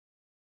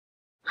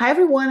Hi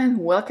everyone and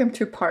welcome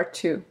to part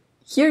 2.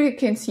 Here you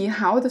can see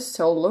how the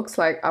sole looks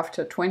like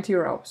after 20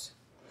 rows.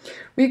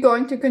 We're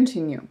going to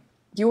continue.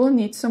 You will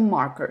need some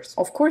markers.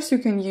 Of course you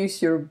can use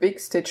your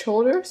big stitch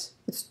holders,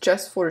 it's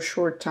just for a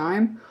short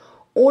time,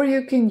 or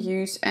you can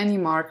use any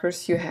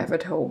markers you have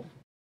at home.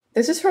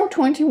 This is row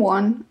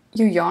 21,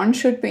 your yarn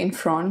should be in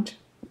front.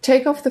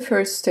 Take off the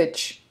first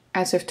stitch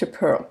as if to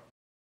purl.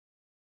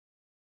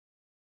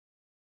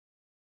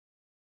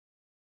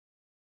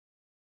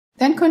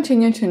 Then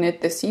continue to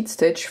knit the seed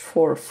stitch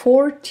for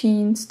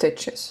 14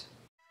 stitches.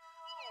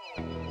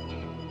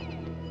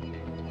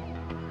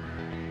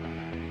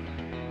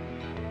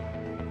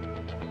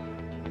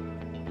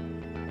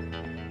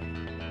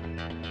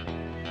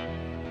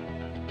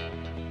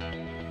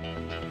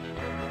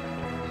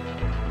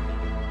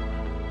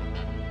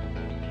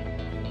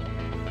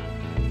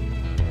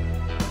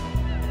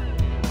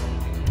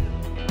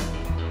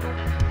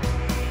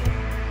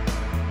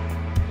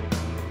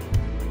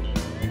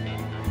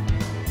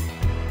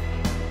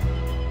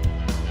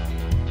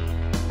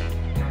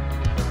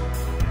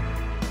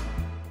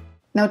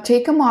 Now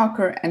take a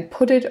marker and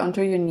put it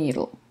under your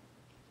needle.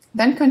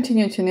 Then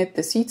continue to knit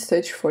the seed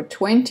stitch for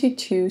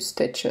 22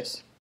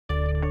 stitches.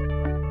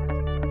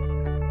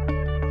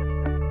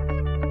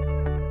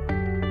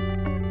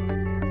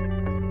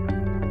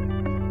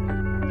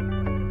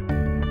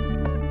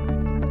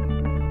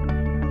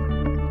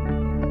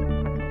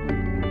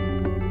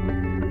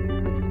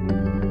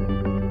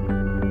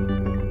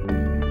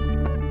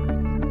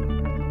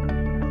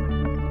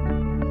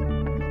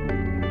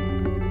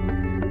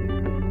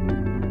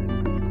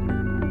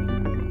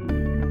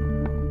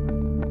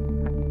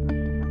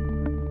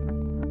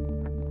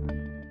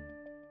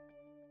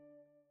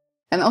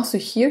 And also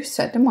here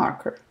set a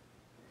marker.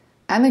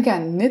 And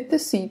again knit the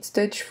seed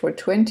stitch for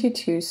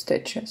 22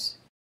 stitches.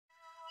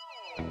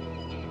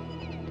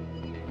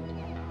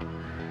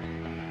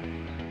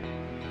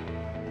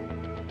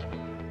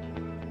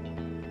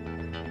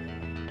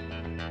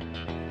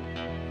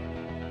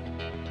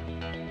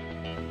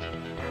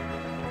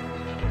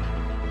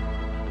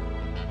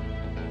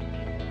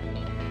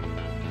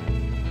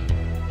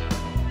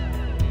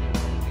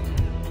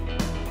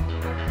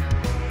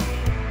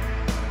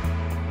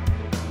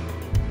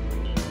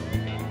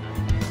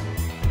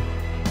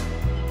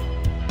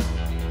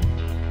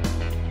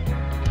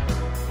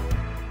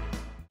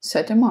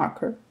 Set a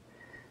marker.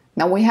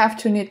 Now we have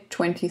to knit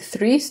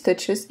 23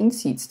 stitches in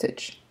seed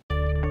stitch.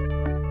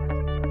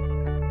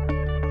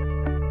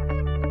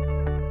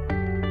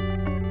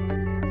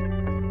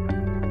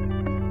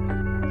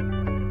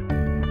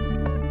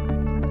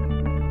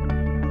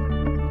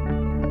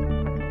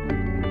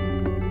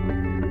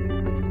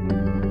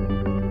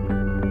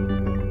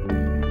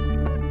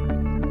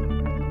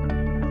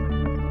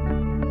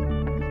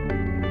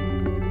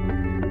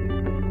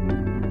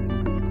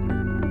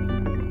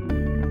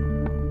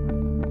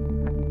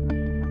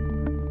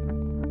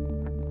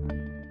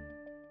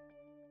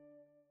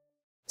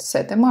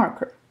 Set a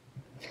marker.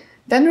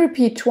 Then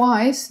repeat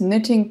twice,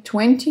 knitting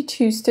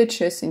 22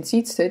 stitches in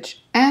seed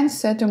stitch and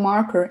set a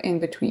marker in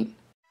between.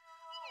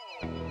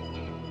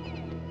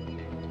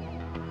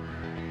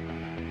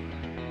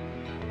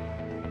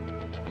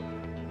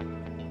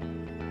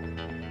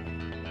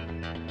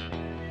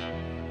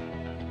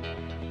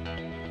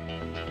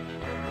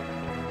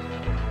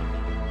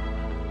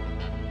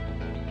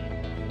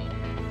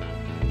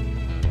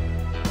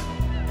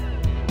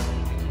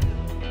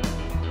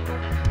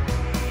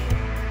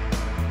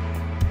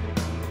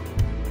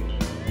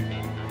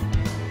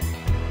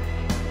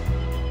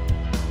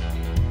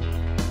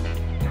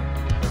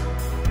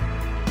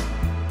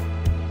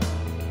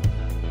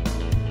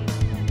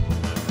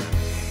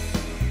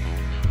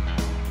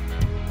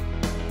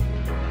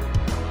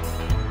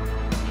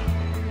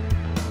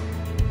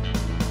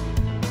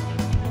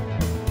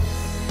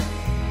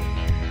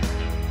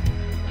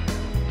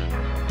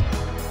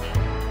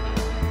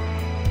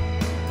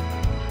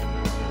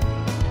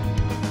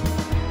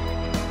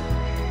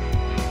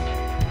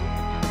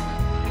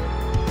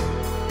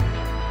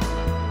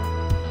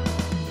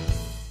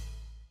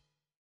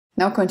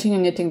 Now continue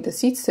knitting the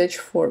seed stitch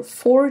for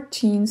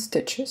 14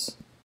 stitches.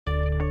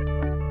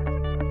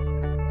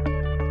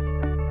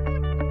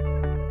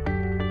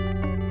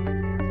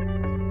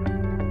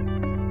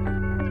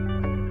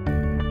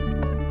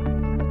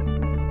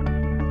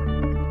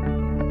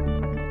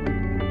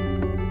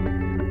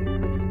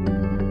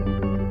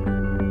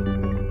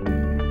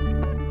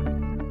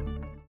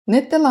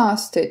 Knit the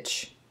last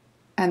stitch,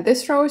 and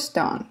this row is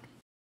done.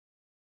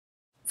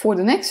 For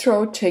the next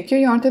row, take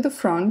your yarn to the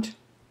front.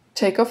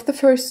 Take off the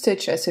first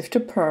stitch as if to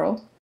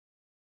purl.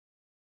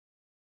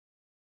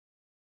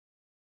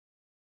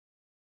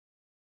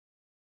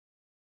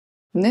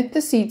 Knit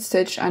the seed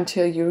stitch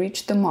until you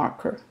reach the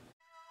marker.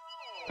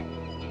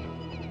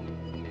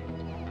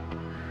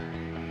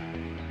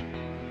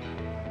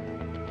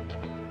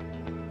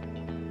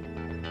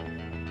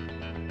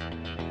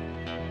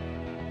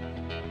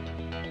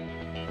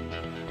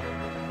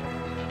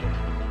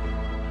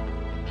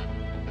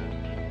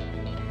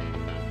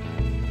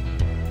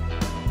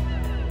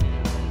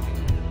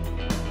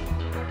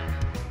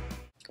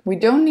 We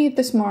don't need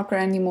this marker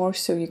anymore,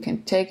 so you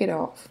can take it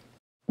off.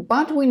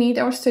 But we need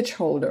our stitch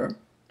holder.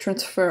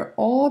 Transfer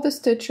all the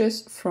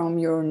stitches from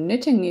your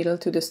knitting needle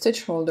to the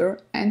stitch holder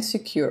and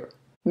secure.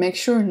 Make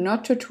sure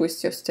not to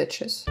twist your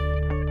stitches.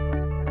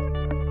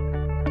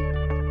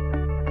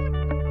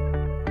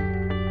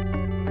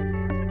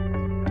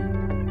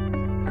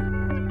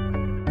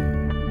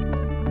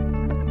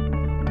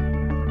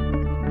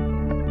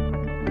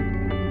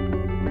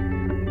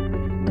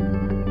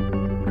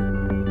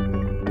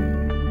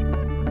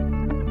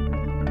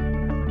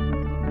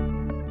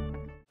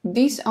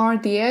 These are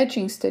the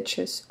edging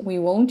stitches. We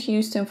won't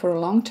use them for a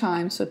long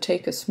time, so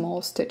take a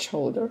small stitch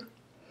holder.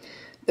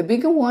 The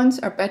bigger ones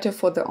are better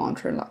for the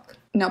entrelac.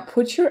 Now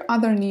put your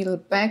other needle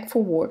back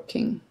for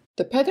working.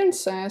 The pattern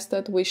says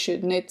that we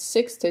should knit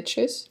 6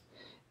 stitches,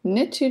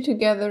 knit 2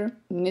 together,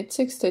 knit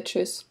 6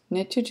 stitches,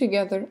 knit 2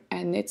 together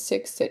and knit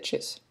 6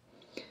 stitches.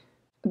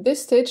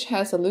 This stitch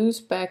has a loose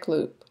back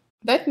loop.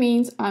 That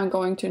means I'm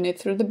going to knit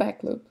through the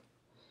back loop.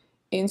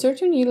 Insert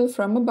your needle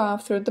from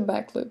above through the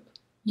back loop.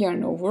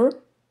 Yarn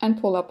over and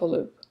pull up a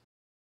loop.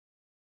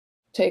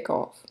 Take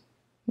off.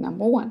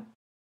 Number 1.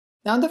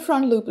 Now the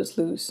front loop is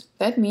loose.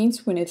 That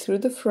means we knit through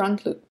the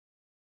front loop.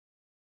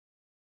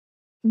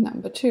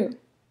 Number 2.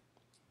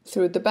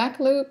 Through the back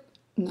loop.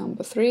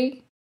 Number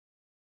 3,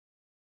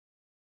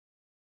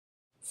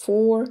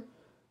 4,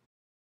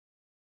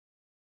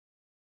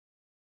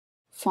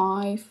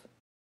 5,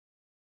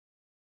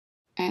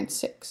 and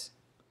 6.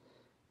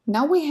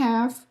 Now we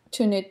have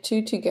to knit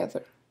 2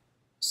 together.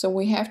 So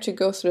we have to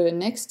go through the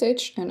next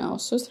stitch and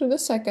also through the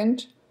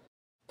second,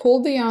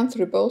 pull the yarn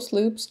through both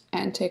loops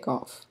and take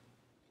off.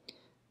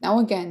 Now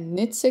again,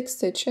 knit 6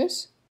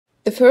 stitches,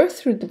 the first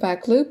through the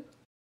back loop,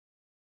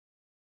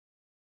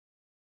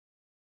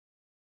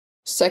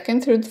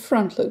 second through the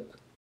front loop,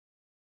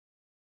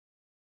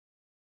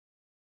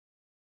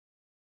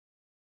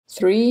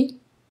 3,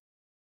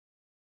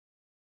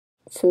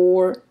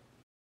 4,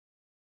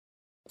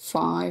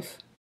 5,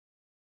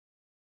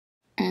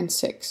 and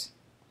 6.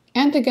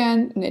 And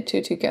again, knit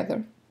 2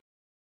 together.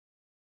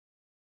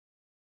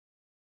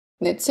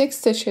 Knit 6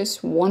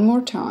 stitches one more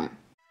time.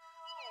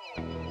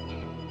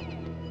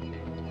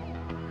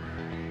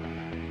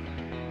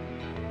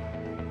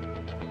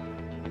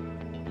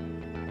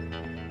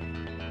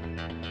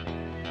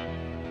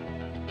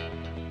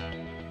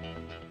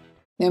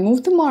 Then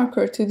move the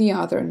marker to the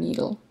other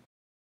needle.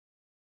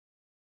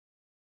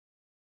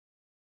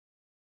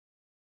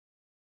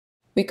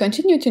 We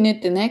continue to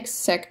knit the next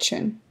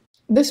section.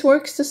 This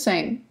works the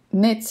same.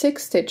 Knit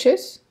 6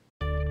 stitches,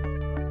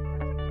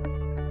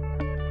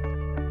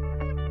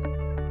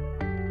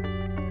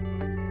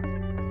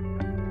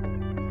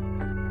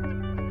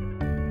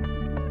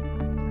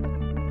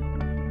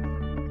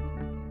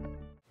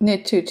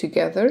 knit 2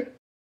 together,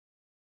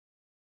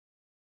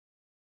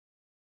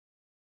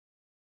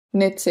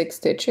 knit 6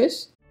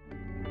 stitches,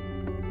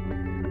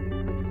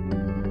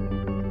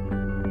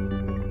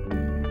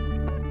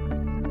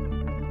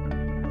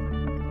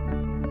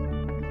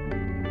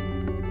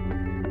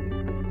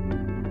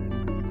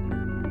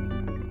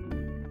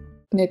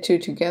 knit 2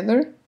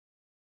 together,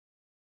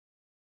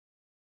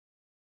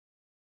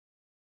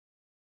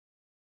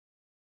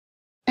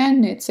 and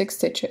knit 6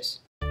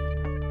 stitches.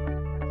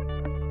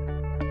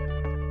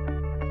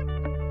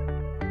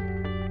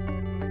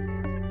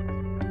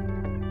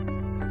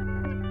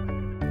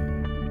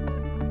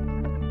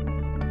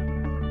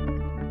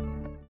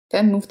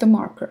 Then move the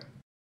marker.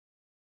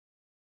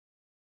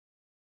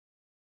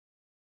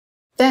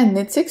 Then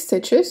knit 6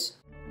 stitches,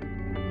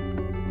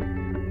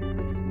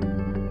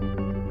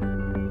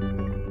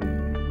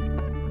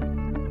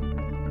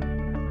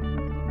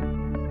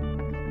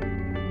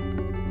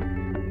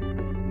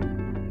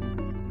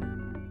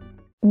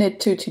 knit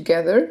 2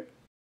 together,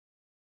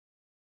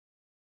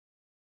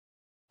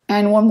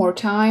 and one more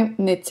time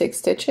knit 6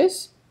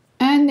 stitches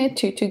and knit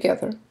 2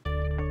 together.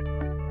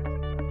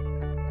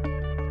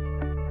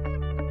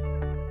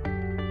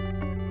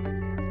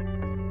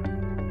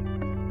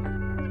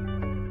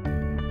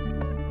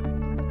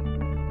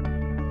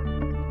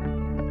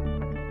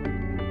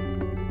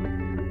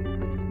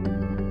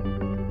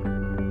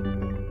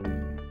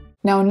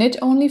 Now knit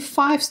only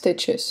 5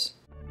 stitches.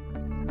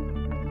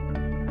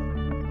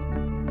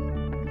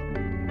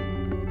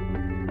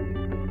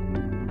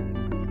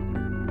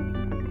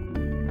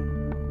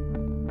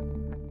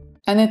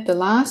 And knit the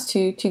last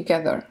 2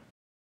 together.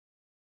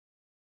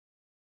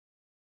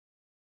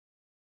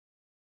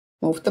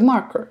 Move the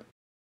marker.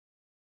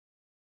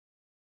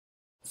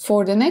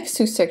 For the next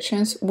 2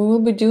 sections, we will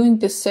be doing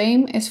the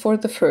same as for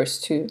the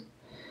first 2.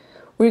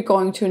 We're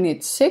going to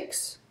knit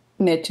 6,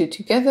 knit 2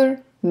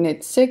 together,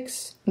 knit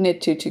 6,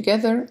 knit 2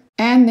 together,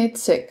 and knit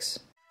 6.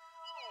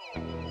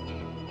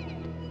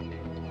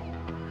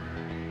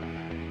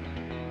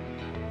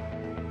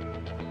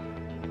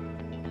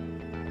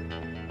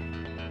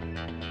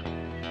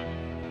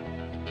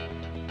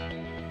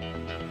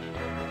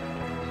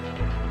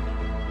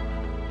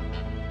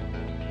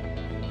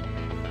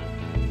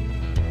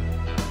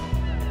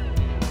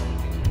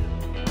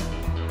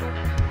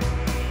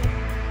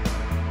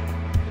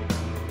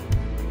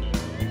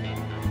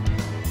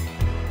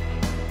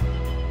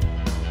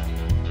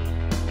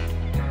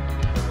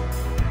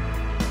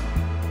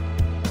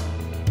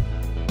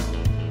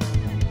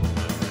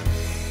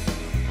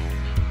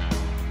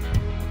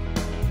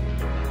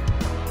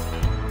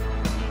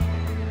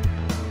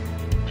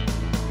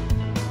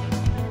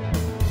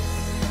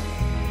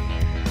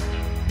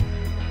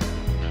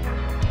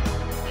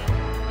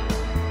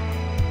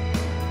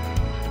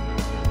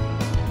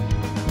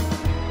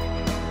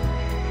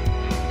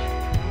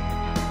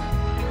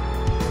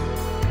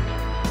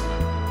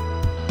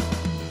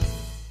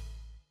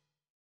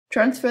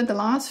 Transfer the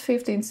last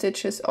 15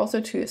 stitches also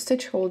to a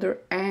stitch holder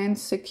and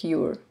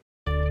secure.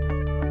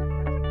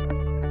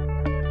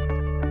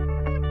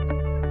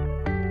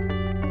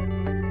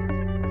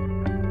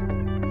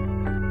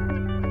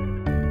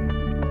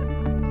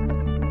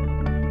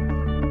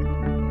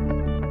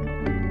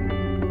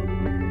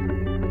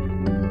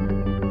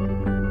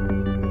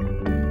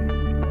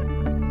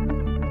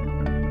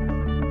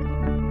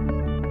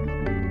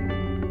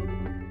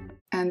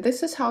 And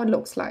this is how it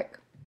looks like.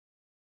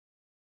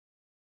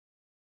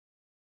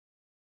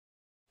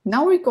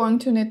 Now we're going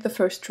to knit the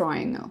first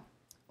triangle.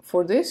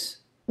 For this,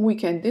 we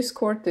can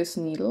discord this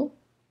needle.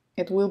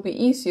 It will be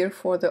easier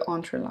for the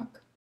entrelac.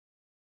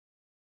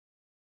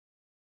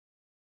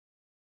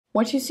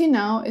 What you see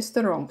now is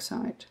the wrong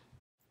side.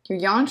 Your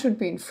yarn should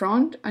be in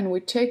front and we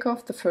take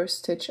off the first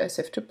stitch as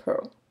if to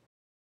purl.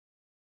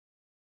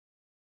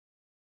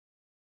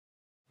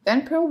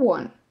 Then purl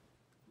 1.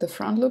 The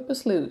front loop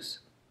is loose,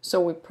 so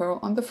we purl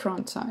on the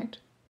front side.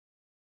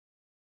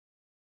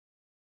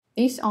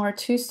 These are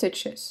 2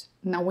 stitches.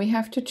 Now we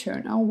have to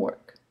turn our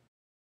work.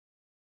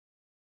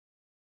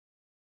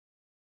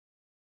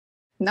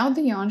 Now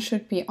the yarn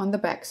should be on the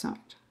back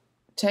side.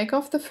 Take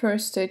off the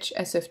first stitch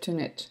as if to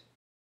knit.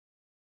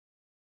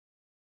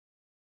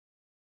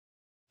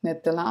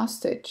 Knit the last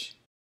stitch.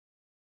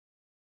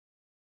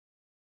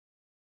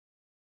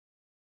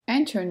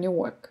 And turn your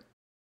work.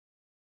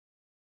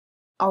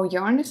 Our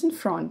yarn is in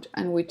front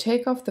and we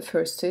take off the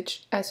first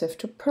stitch as if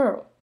to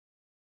purl.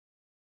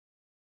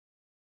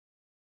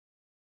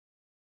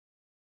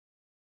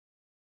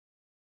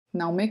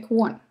 Now make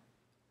 1.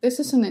 This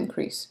is an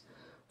increase.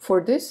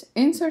 For this,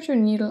 insert your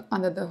needle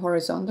under the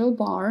horizontal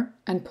bar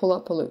and pull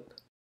up a loop.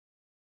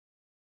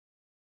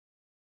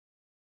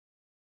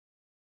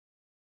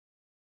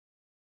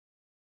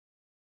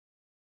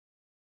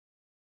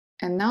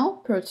 And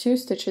now purl 2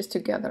 stitches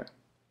together.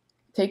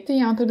 Take the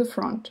yarn to the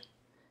front.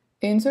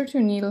 Insert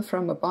your needle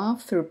from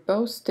above through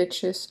both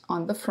stitches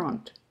on the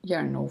front.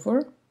 Yarn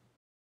over,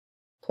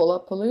 pull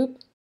up a loop,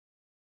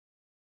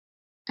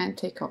 and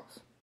take off.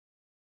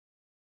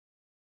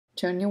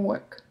 Turn your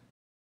work.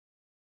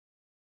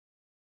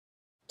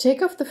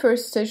 Take off the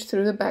first stitch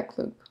through the back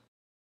loop.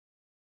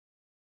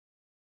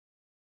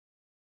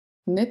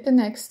 Knit the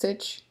next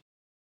stitch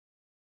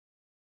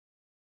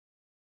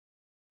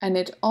and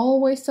knit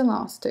always the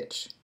last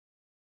stitch.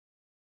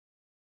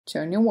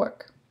 Turn your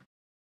work.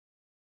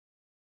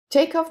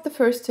 Take off the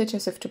first stitch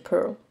as if to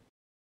purl.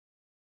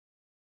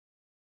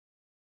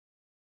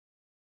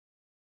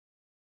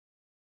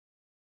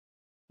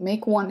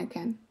 Make 1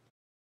 again.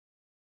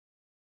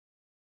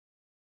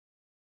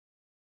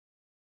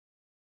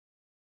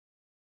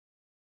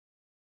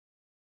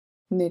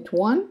 Knit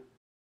 1.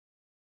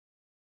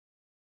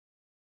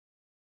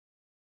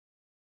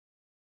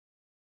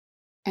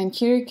 And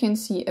here you can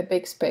see a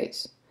big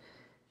space.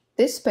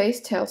 This space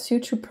tells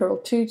you to purl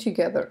 2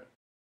 together.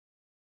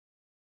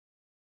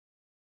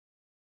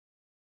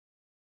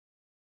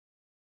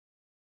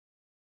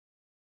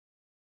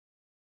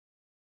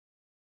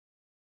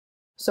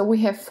 So we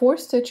have 4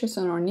 stitches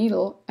on our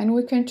needle and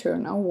we can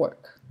turn our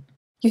work.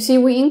 You see,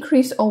 we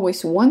increase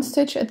always 1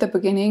 stitch at the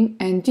beginning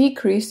and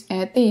decrease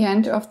at the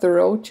end of the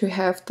row to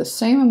have the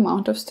same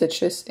amount of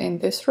stitches in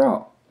this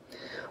row.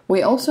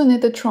 We also knit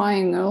the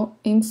triangle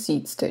in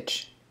seed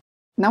stitch.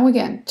 Now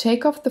again,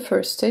 take off the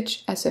first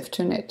stitch as if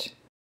to knit.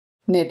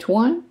 Knit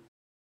 1,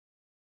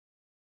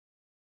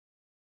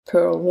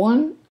 purl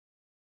 1,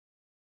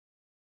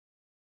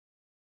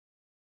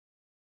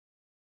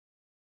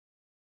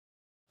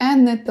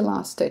 and knit the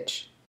last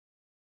stitch.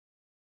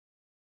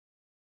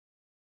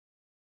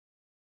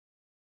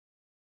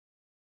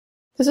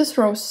 This is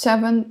row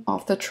 7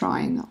 of the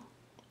triangle.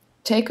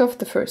 Take off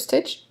the first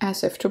stitch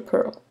as if to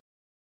purl.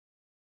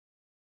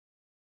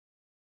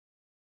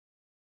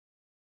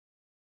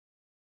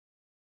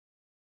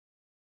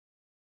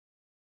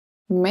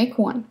 Make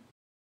 1.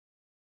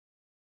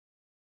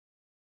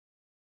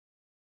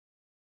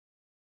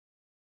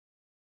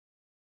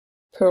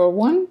 Purl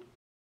 1.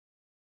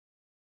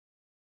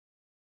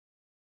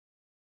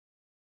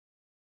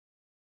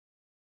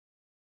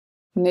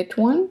 Knit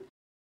 1.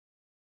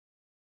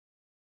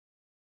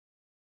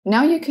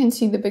 Now you can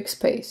see the big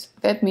space.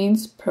 That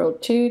means purl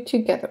 2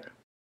 together.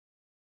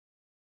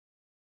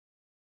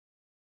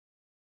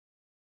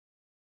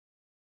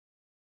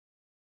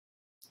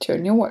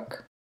 Turn your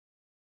work.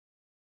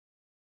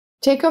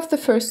 Take off the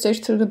first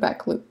stitch through the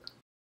back loop.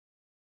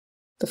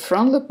 The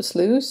front loop is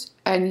loose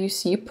and you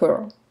see a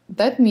purl.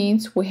 That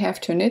means we have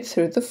to knit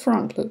through the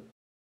front loop.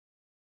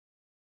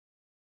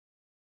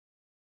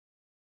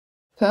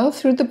 Purl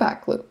through the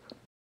back loop.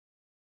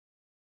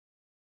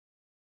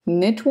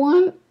 Knit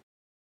 1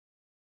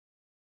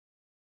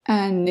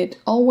 and knit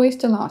always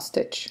the last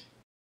stitch.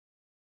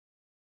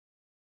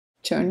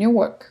 Turn your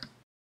work.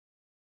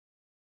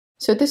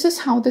 So this is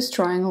how this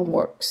triangle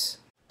works.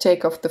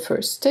 Take off the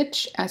first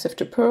stitch as if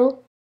to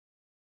purl.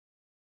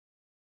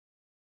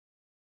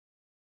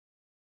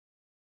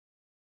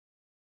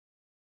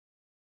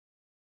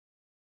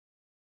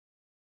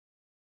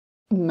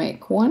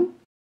 Make 1.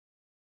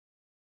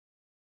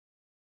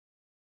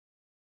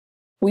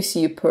 We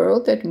see a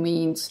purl, that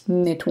means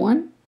knit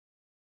 1,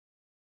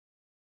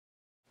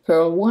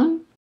 purl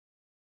 1,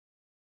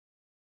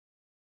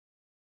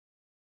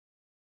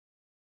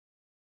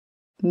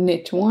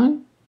 knit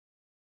 1.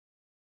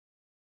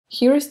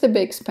 Here is the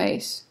big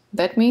space,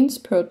 that means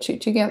purl 2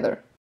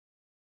 together.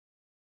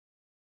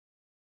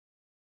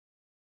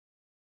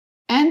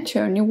 And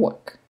turn your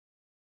work.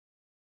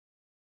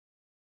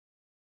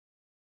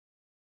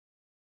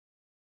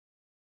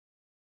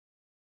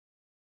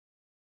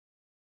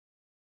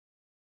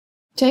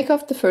 Take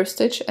off the first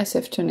stitch as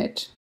if to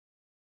knit.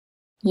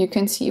 You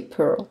can see a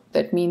purl,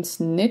 that means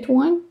knit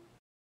 1,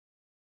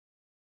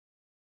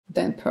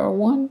 then purl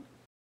 1,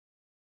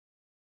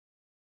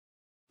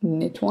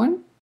 knit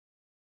 1,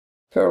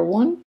 purl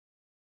 1,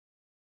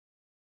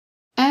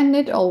 and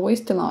knit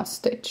always the last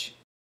stitch.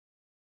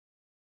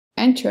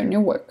 And turn your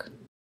work.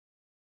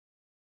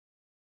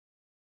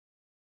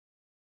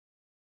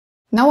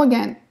 Now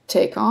again,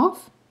 take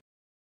off,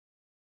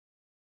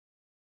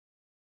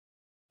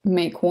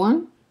 make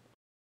 1.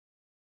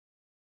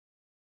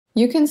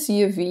 You can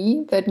see a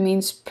V, that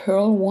means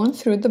purl 1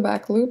 through the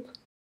back loop,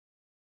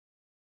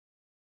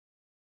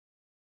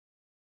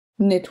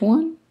 knit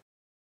 1,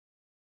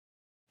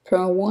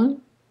 purl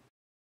 1,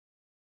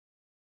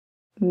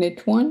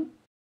 knit 1.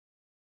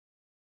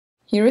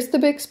 Here is the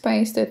big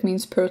space, that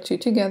means purl 2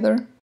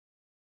 together.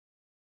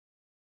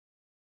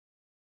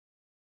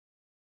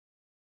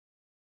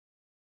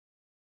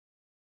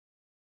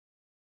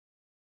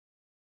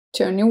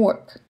 Turn your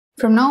work.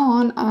 From now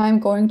on, I'm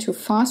going to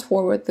fast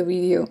forward the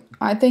video.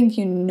 I think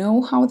you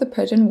know how the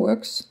pattern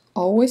works.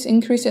 Always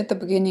increase at the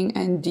beginning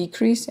and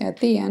decrease at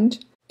the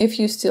end. If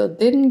you still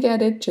didn't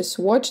get it, just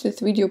watch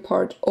this video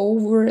part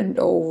over and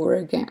over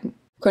again.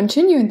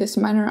 Continue in this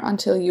manner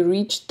until you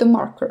reach the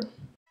marker.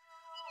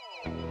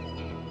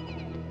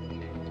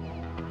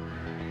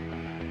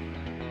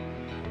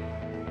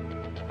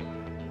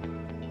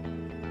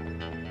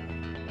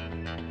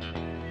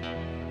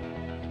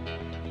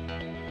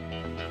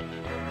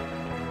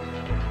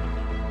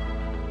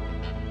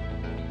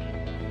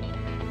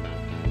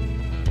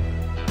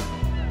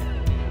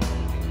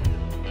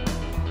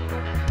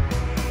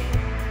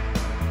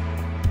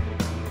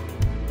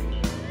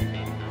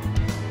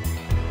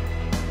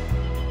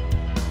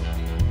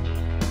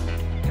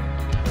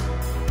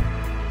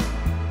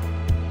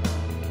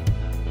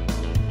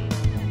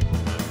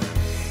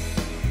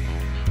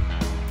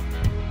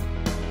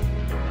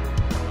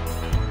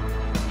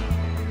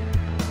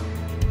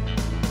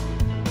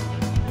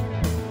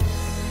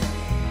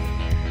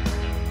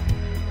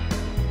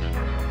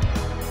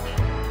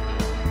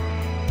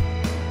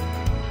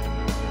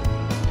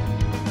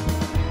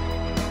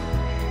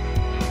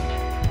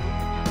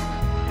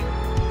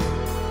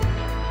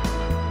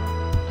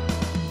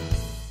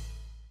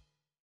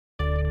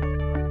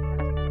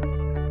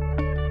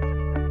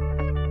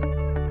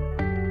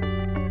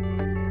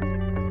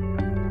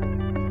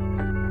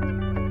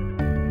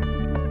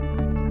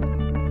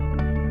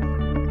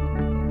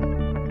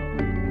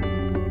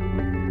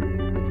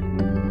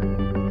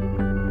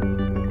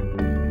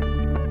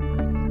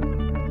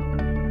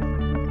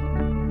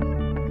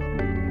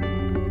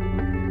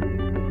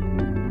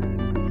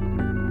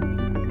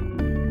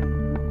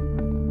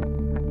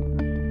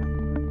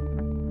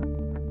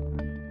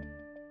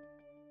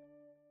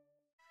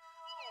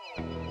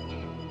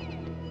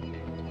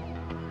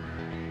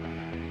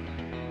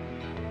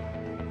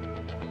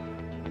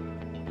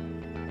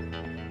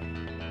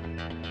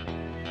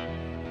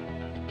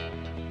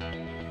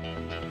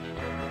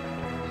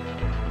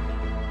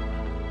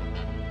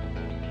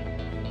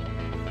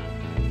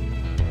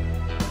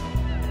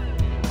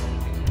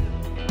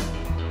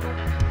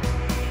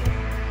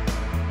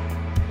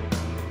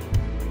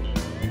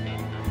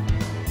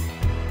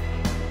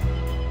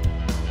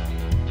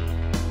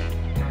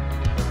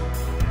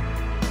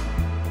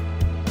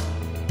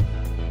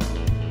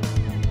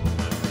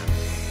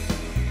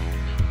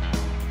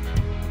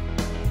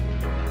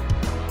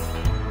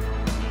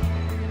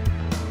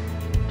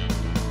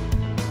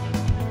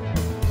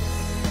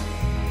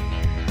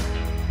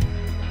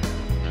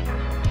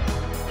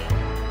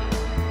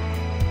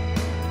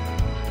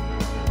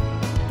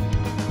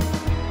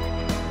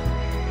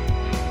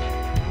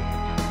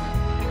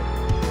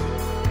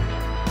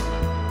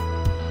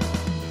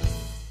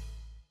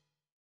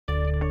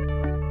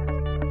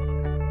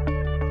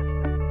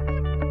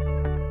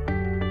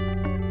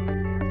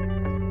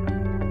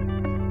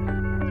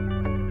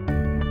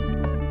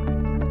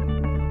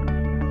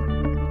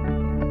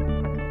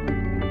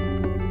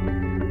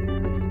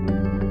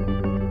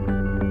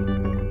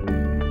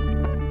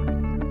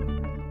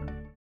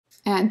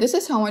 And this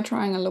is how my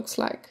triangle looks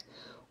like.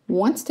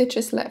 1 stitch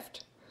is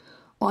left.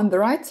 On the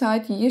right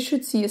side, you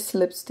should see a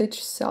slip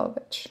stitch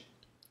selvage.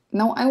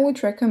 Now I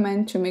would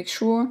recommend to make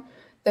sure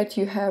that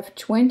you have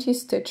 20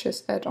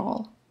 stitches at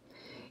all.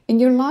 In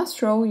your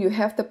last row, you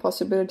have the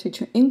possibility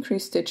to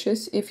increase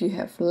stitches if you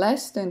have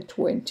less than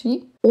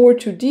 20, or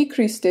to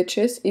decrease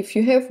stitches if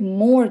you have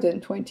more than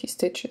 20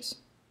 stitches.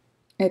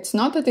 It's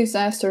not a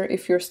disaster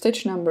if your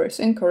stitch number is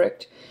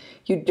incorrect.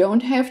 You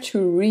don't have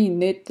to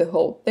re-knit the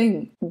whole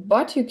thing,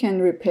 but you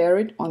can repair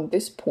it on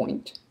this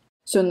point.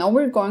 So now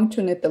we're going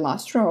to knit the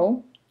last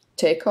row,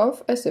 take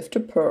off as if to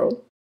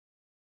purl,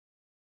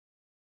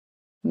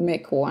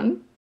 make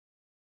 1,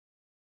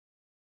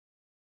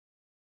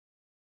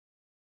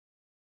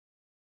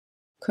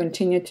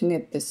 continue to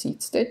knit the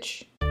seed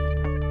stitch,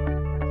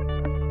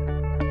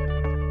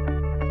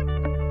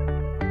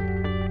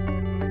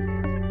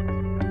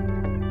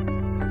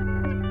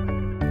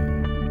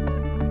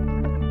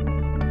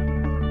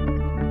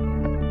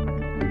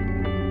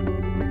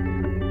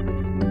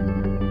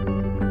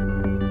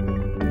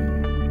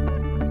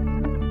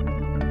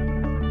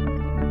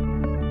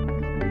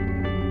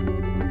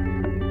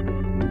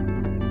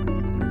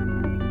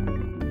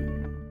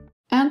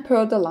 and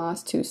purl the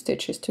last 2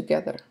 stitches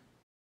together.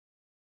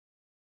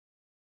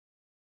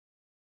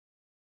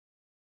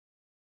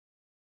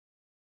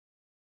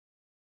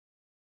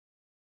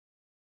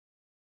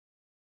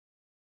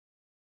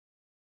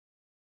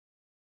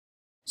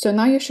 So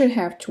now you should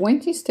have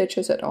 20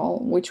 stitches at all,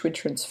 which we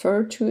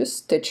transfer to a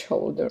stitch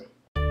holder.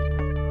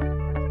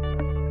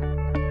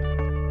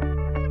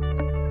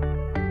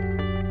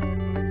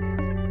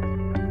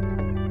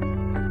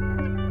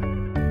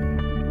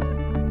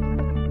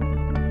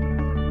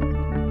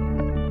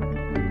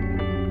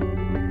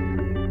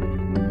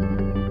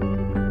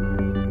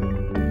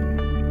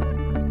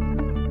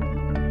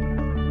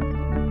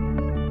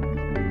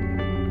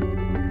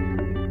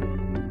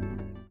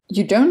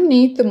 You don't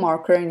need the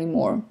marker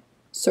anymore,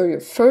 so your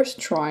first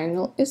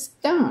triangle is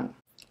done.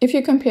 If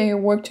you compare your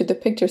work to the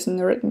pictures in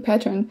the written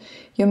pattern,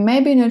 you may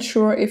be not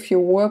sure if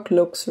your work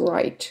looks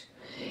right.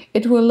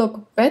 It will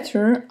look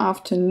better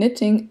after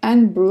knitting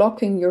and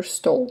blocking your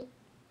stole.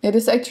 It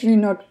is actually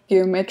not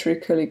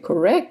geometrically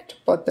correct,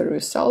 but the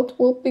result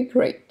will be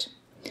great.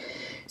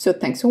 So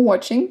thanks for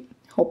watching.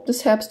 Hope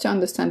this helps to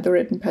understand the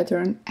written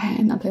pattern,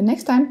 and until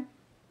next time,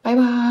 bye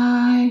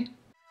bye!